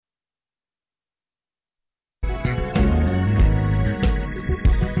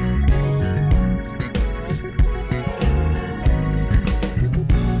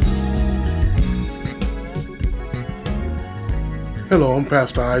Hello, I'm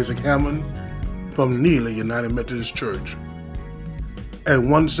Pastor Isaac Hammond from Neely United Methodist Church at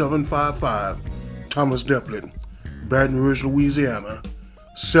 1755 Thomas Deplet, Baton Rouge, Louisiana,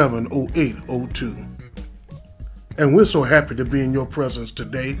 70802. And we're so happy to be in your presence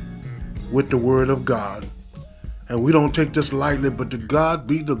today with the Word of God. And we don't take this lightly, but to God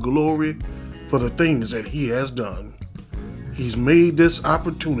be the glory for the things that He has done. He's made this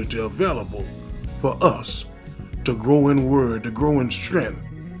opportunity available for us to grow in word, to grow in strength,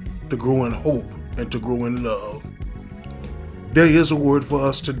 to grow in hope, and to grow in love. There is a word for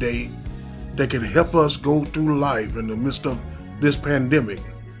us today that can help us go through life in the midst of this pandemic,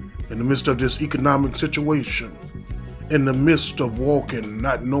 in the midst of this economic situation, in the midst of walking,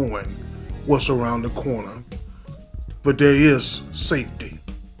 not knowing what's around the corner. But there is safety,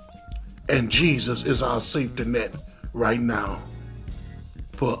 and Jesus is our safety net right now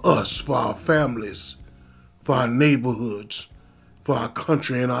for us, for our families, for our neighborhoods, for our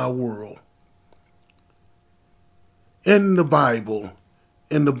country and our world. In the Bible,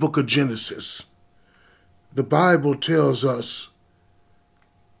 in the book of Genesis, the Bible tells us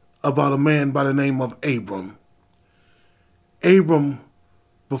about a man by the name of Abram. Abram,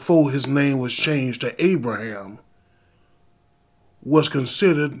 before his name was changed to Abraham, was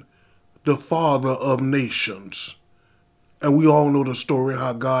considered the father of nations. And we all know the story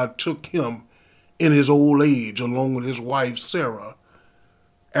how God took him in his old age, along with his wife Sarah,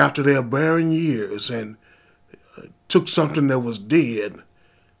 after their barren years, and took something that was dead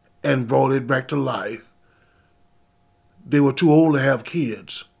and brought it back to life. They were too old to have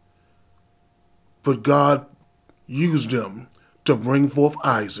kids, but God used them to bring forth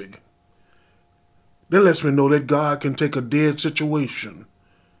Isaac. That lets me know that God can take a dead situation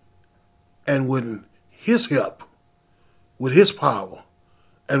and with His help, with His power,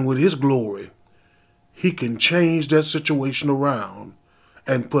 and with His glory, He can change that situation around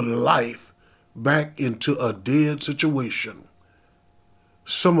and put life back into a dead situation.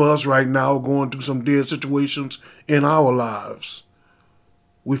 Some of us right now are going through some dead situations in our lives.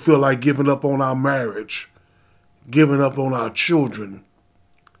 We feel like giving up on our marriage, giving up on our children,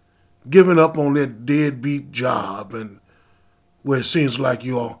 giving up on that deadbeat job, and where it seems like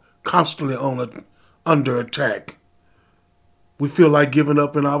you're constantly under attack. We feel like giving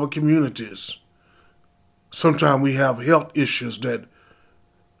up in our communities. Sometimes we have health issues that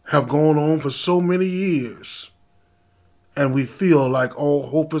have gone on for so many years, and we feel like all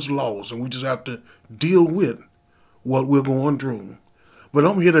hope is lost, and we just have to deal with what we're going through. But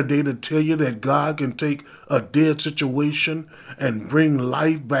I'm here today to tell you that God can take a dead situation and bring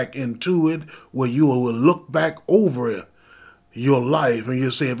life back into it, where you will look back over your life and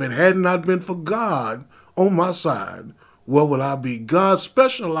you say, if it had not been for God on my side, where would I be? God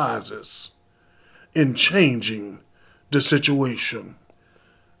specializes in changing the situation.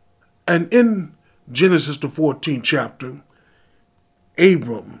 And in Genesis the 14th chapter,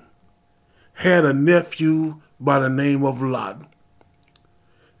 Abram had a nephew by the name of Lot.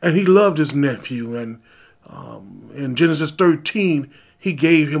 And he loved his nephew, and in Genesis 13, he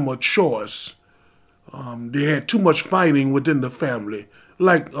gave him a choice. They had too much fighting within the family,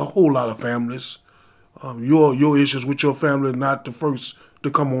 like a whole lot of families. Your issues with your family are not the first to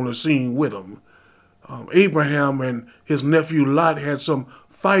come on the scene with them. Abraham and his nephew Lot had some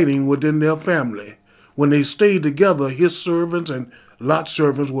fighting within their family. When they stayed together, his servants and Lot's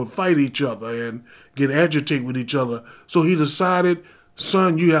servants would fight each other and get agitated with each other. So he decided,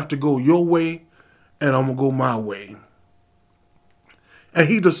 son, you have to go your way, and I'm going to go my way. And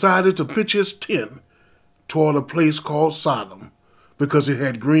he decided to pitch his tent toward a place called Sodom because it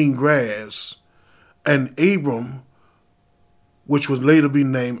had green grass. And Abram, which would later be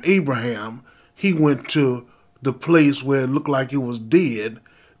named Abraham, he went to the place where it looked like it was dead,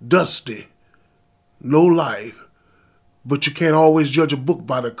 dusty, no life. But you can't always judge a book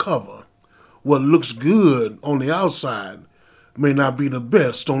by the cover. What looks good on the outside may not be the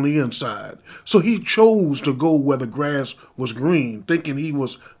best on the inside. So he chose to go where the grass was green, thinking he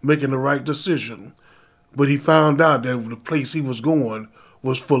was making the right decision. But he found out that the place he was going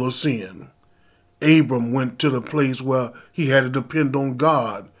was full of sin. Abram went to the place where he had to depend on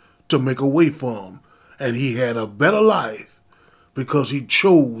God to make a way for him. And he had a better life because he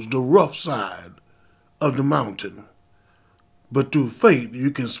chose the rough side of the mountain. But through faith,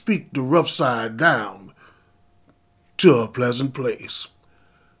 you can speak the rough side down to a pleasant place.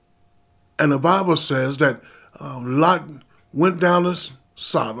 And the Bible says that Lot went down to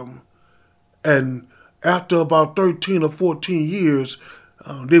Sodom, and after about 13 or 14 years,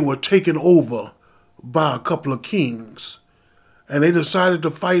 they were taken over by a couple of kings. And they decided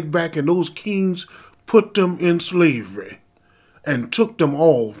to fight back, and those kings put them in slavery. and took them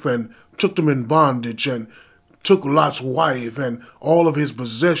off and took them in bondage and took Lot's wife and all of his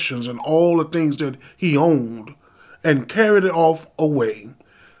possessions and all the things that he owned and carried it off away.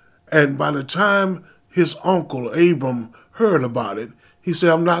 And by the time his uncle Abram heard about it, he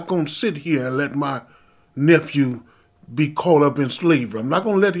said, I'm not going to sit here and let my nephew be caught up in slavery. I'm not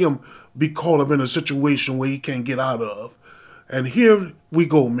going to let him be caught up in a situation where he can't get out of. And here we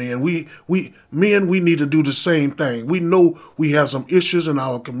go, man. We need to do the same thing. We know we have some issues in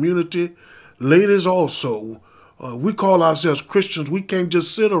our community. Ladies also, we call ourselves Christians. We can't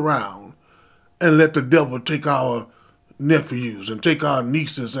just sit around and let the devil take our nephews and take our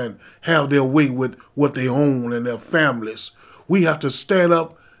nieces and have their way with what they own and their families. We have to stand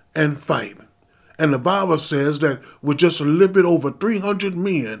up and fight. And the Bible says that with just a little bit over 300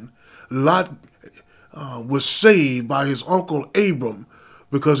 men, Lot was saved by his uncle Abram,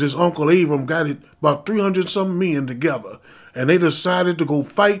 because his uncle Abram got about 300 some men together, and they decided to go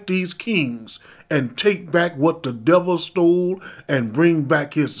fight these kings and take back what the devil stole and bring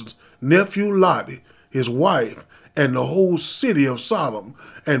back his nephew Lot, his wife, and the whole city of Sodom,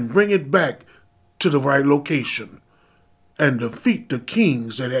 and bring it back to the right location and defeat the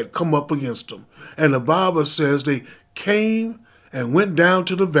kings that had come up against them. And the Bible says they came and went down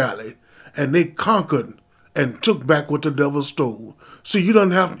to the valley, and they conquered and took back what the devil stole. See, you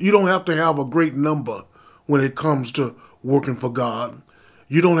don't have to have a great number when it comes to working for God.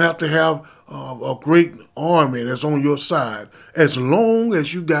 You don't have to have a great army that's on your side. As long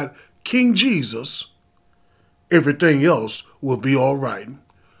as you got King Jesus, everything else will be all right.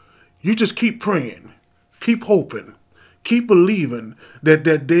 You just keep praying, keep hoping, keep believing that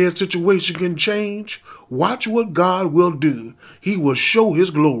that dead situation can change. Watch what God will do. He will show his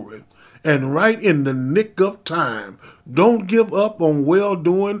glory. And right in the nick of time. Don't give up on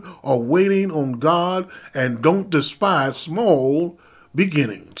well-doing or waiting on God, and don't despise small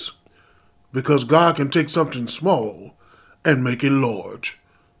beginnings, because God can take something small and make it large.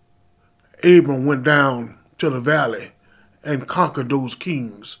 Abram went down to the valley and conquered those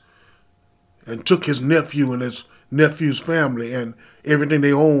kings and took his nephew and his nephew's family and everything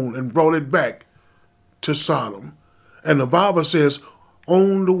they owned and brought it back to Sodom. And the Bible says,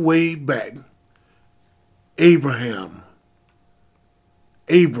 on the way back, Abram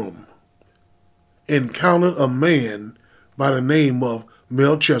encountered a man by the name of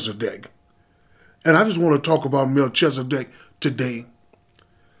Melchizedek. And I just want to talk about Melchizedek today.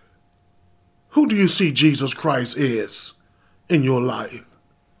 Who do you see Jesus Christ as in your life?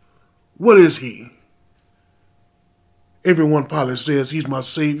 What is he? Everyone probably says he's my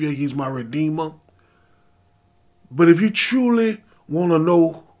Savior, he's my Redeemer. But if you truly want to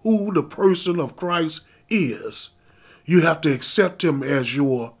know who the person of Christ is, you have to accept him as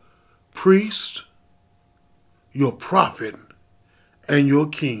your priest, your prophet, and your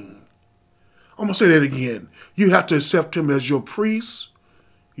king. I'm going to say that again. You have to accept him as your priest,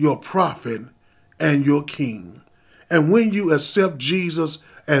 your prophet, and your king. And when you accept Jesus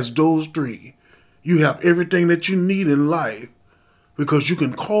as those three, you have everything that you need in life, because you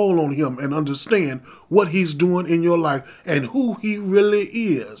can call on him and understand what he's doing in your life and who he really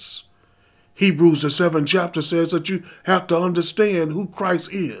is. Hebrews, the 7th chapter, says that you have to understand who Christ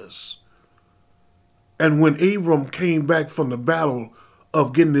is. And when Abram came back from the battle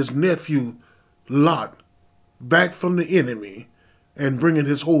of getting his nephew Lot back from the enemy and bringing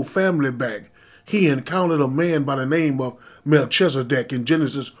his whole family back, he encountered a man by the name of Melchizedek in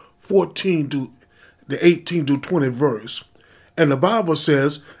Genesis 14 to the 18 to 20 verse. And the Bible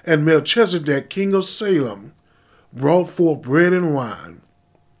says, and Melchizedek, king of Salem, brought forth bread and wine.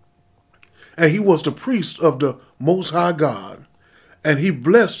 And he was the priest of the Most High God. And he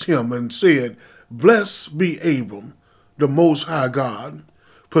blessed him and said, Blessed be Abram, the Most High God,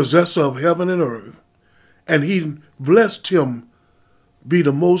 possessor of heaven and earth. And he blessed him be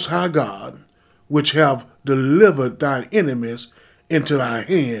the Most High God, which have delivered thine enemies into thy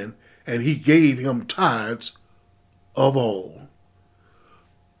hand. And he gave him tithes of all.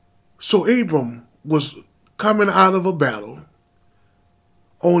 So Abram was coming out of a battle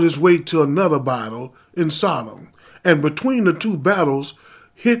on his way to another battle in Sodom. And between the two battles,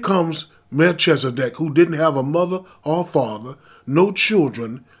 here comes Melchizedek, who didn't have a mother or father, no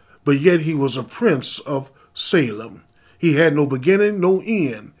children, but yet he was a prince of Salem. He had no beginning, no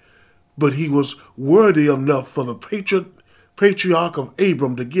end, but he was worthy enough for the patriarch of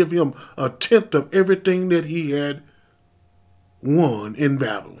Abram to give him a tenth of everything that he had won in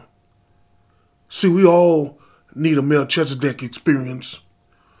battle. See, we all need a Melchizedek experience.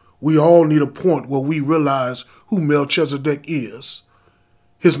 We all need a point where we realize who Melchizedek is.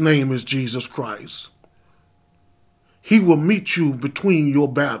 His name is Jesus Christ. He will meet you between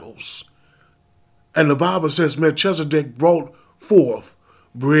your battles. And the Bible says Melchizedek brought forth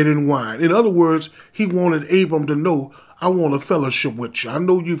bread and wine. In other words, he wanted Abram to know, I want a fellowship with you. I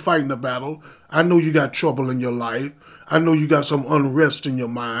know you fighting a battle. I know you got trouble in your life. I know you got some unrest in your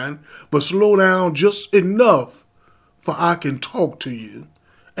mind. But slow down just enough for I can talk to you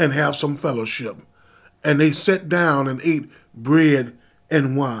and have some fellowship. And they sat down and ate bread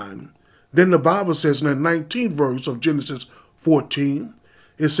and wine. Then the Bible says in the 19th verse of Genesis 14,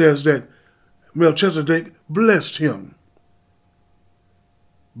 it says that Melchizedek blessed him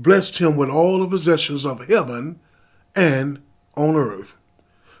with all the possessions of heaven and on earth.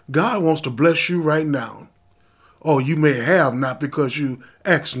 God wants to bless you right now. Oh, you may have not because you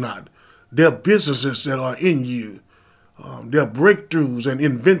ask not. There are businesses that are in you. There are breakthroughs and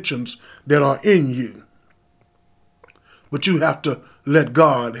inventions that are in you. But you have to let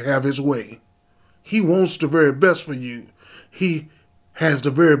God have his way. He wants the very best for you. He has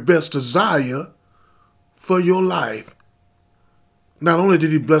the very best desire for your life. Not only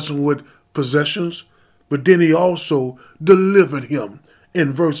did he bless him with possessions, but then he also delivered him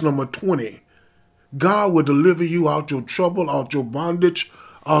in verse number 20. God will deliver you out your trouble, out your bondage,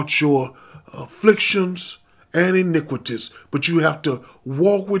 out your afflictions and iniquities. But you have to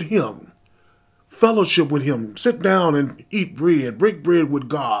walk with him, fellowship with him, sit down and eat bread, break bread with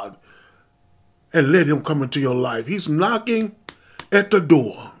God, and let him come into your life. He's knocking at the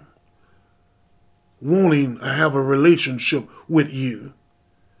door, wanting to have a relationship with you.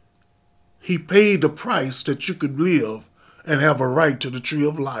 He paid the price that you could live and have a right to the tree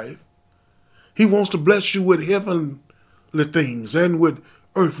of life. He wants to bless you with heavenly things and with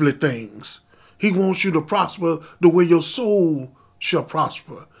earthly things. He wants you to prosper the way your soul shall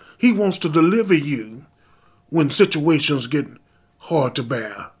prosper. He wants to deliver you when situations get hard to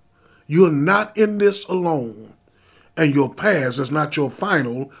bear. You're not in this alone, and your past is not your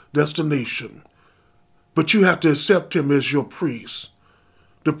final destination. But you have to accept him as your priest.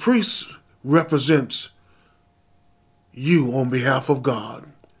 The priest represents you on behalf of God.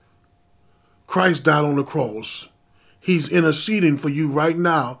 Christ died on the cross. He's interceding for you right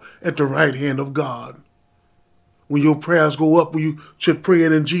now at the right hand of God. When your prayers go up, you should pray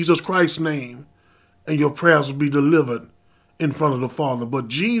it in Jesus Christ's name, and your prayers will be delivered in front of the Father. But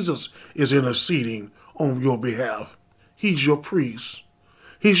Jesus is interceding on your behalf. He's your priest.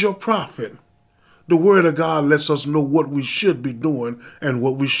 He's your prophet. The Word of God lets us know what we should be doing and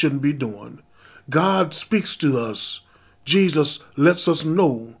what we shouldn't be doing. God speaks to us. Jesus lets us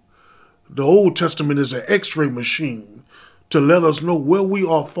know. The Old Testament is an x-ray machine to let us know where we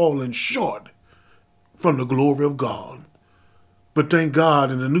are falling short from the glory of God. But thank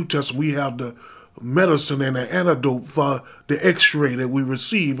God in the New Testament we have the medicine and the antidote for the x-ray that we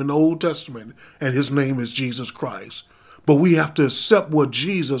receive in the Old Testament, and his name is Jesus Christ. But we have to accept what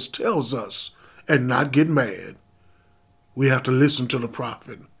Jesus tells us and not get mad. We have to listen to the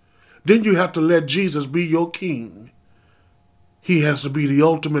prophet. Then you have to let Jesus be your king. He has to be the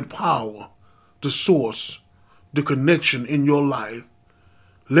ultimate power, the source, the connection in your life.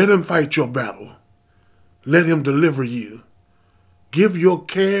 Let him fight your battle. Let him deliver you. Give your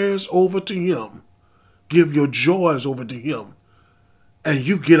cares over to him. Give your joys over to him. And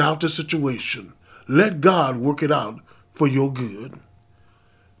you get out the situation. Let God work it out for your good.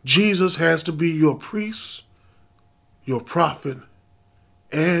 Jesus has to be your priest, your prophet,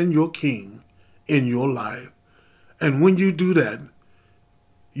 and your king in your life. And when you do that,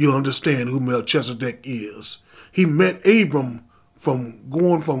 you understand who Melchizedek is. He met Abram from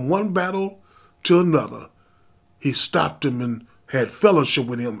going from one battle to another. He stopped him and had fellowship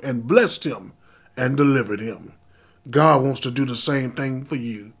with him and blessed him and delivered him. God wants to do the same thing for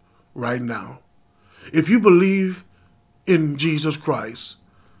you right now. If you believe in Jesus Christ,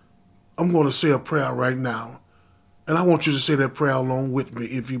 I'm going to say a prayer right now. And I want you to say that prayer along with me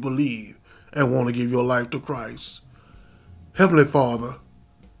if you believe and want to give your life to Christ. Heavenly Father,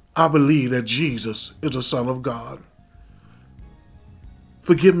 I believe that Jesus is the Son of God.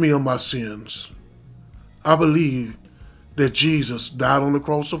 Forgive me of my sins. I believe that Jesus died on the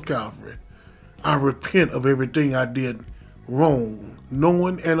cross of Calvary. I repent of everything I did wrong,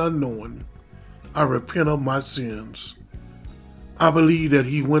 knowing and unknowing. I repent of my sins. I believe that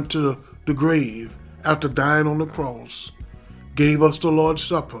he went to the grave after dying on the cross, gave us the Lord's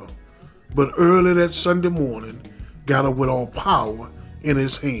Supper, but early that Sunday morning, got up with all power in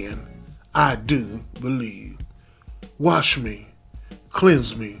his hand. I do believe. Wash me,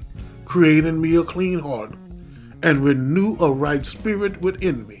 cleanse me, create in me a clean heart, and renew a right spirit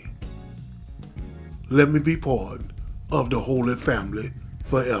within me. Let me be part of the Holy Family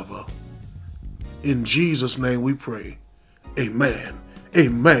forever. In Jesus' name we pray. Amen,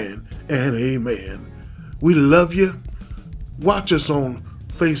 amen, and amen. We love you. Watch us on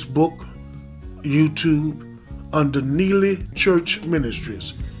Facebook, YouTube, under Neely Church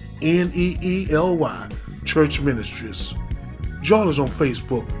Ministries. Neely Church Ministries. Join us on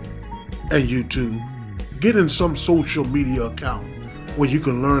Facebook and YouTube. Get in some social media account where you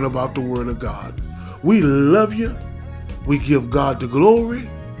can learn about the Word of God. We love you. We give God the glory.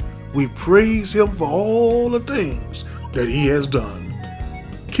 We praise Him for all the things that He has done.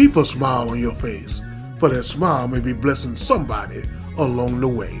 Keep a smile on your face, for that smile may be blessing somebody along the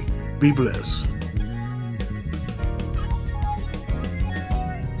way. Be blessed.